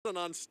an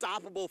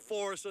unstoppable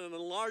force, and in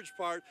large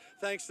part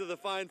thanks to the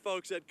fine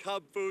folks at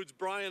Cub Foods.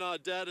 Brian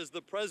Audette is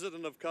the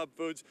president of Cub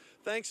Foods.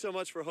 Thanks so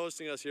much for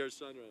hosting us here at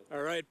Sunrise.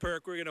 All right,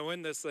 Perk, we're going to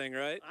win this thing,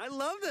 right? I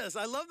love this.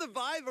 I love the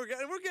vibe. We're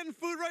getting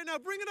food right now.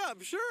 Bring it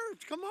up. Sure.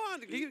 Come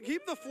on.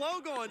 Keep the flow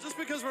going. Just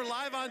because we're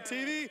live on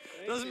TV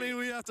doesn't mean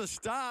we have to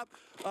stop.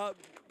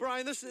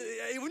 Brian,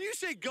 when you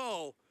say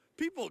go,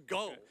 people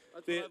go.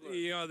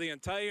 The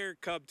entire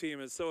Cub team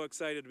is so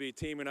excited to be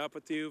teaming up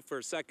with you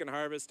for Second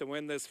Harvest to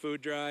win this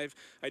food drive.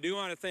 I do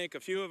want to thank a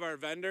few of our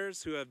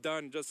vendors who have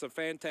done just a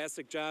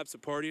fantastic job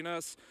supporting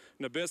us.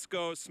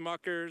 Nabisco,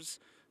 Smuckers,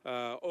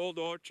 Old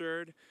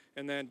Orchard,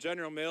 and then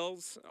General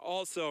Mills.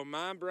 Also,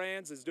 Mom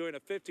Brands is doing a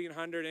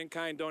 $1,500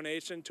 in-kind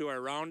donation to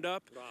our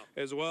Roundup,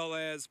 as well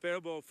as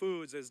Faribault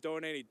Foods is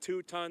donating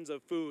 2 tons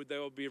of food. They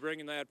will be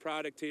bringing that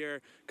product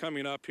here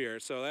coming up here.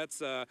 So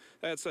that's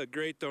a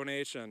great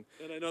donation.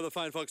 And I know the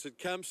fine folks at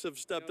Kemp's have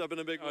stepped up in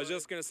a big way. I was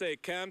just going to say,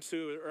 Kemp's,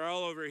 who are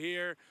all over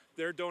here,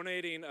 they're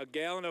donating a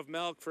gallon of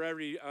milk for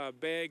every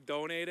bag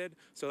donated.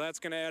 So that's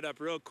going to add up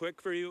real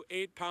quick for you.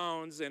 8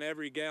 pounds in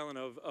every gallon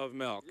of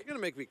milk. You're going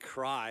to make me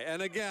cry.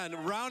 And again,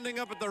 rounding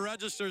up at the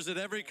registers at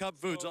every Cub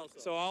Foods also.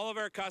 So all of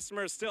our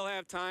customers still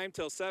have time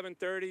till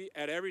 7:30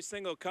 at every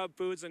single Cub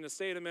Foods in the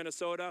state of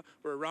Minnesota.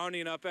 We're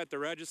rounding up at the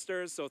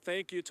registers. So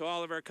thank you to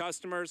all of our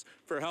customers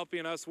for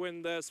helping us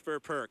win this for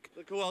Perk.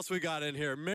 Look who else we got in here.